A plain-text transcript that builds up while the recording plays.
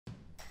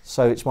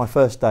So it's my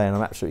first day and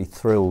I'm absolutely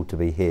thrilled to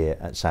be here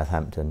at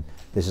Southampton.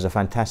 This is a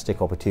fantastic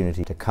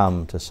opportunity to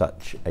come to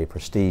such a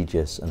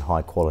prestigious and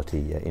high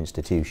quality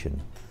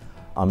institution.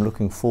 I'm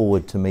looking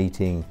forward to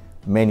meeting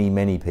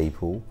many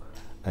people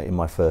in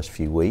my first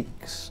few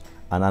weeks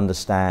and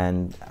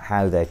understand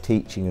how their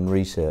teaching and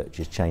research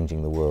is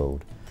changing the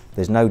world.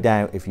 There's no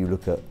doubt, if you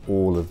look at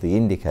all of the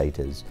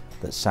indicators,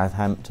 that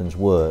Southampton's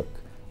work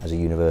as a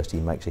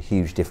university makes a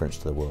huge difference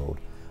to the world,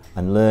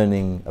 and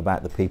learning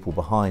about the people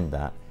behind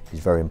that is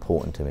very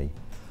important to me.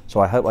 So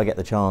I hope I get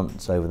the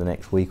chance over the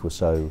next week or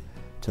so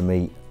to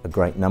meet a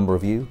great number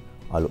of you.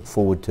 I look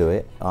forward to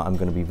it. I'm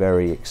going to be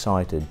very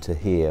excited to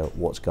hear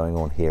what's going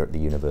on here at the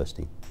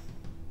university.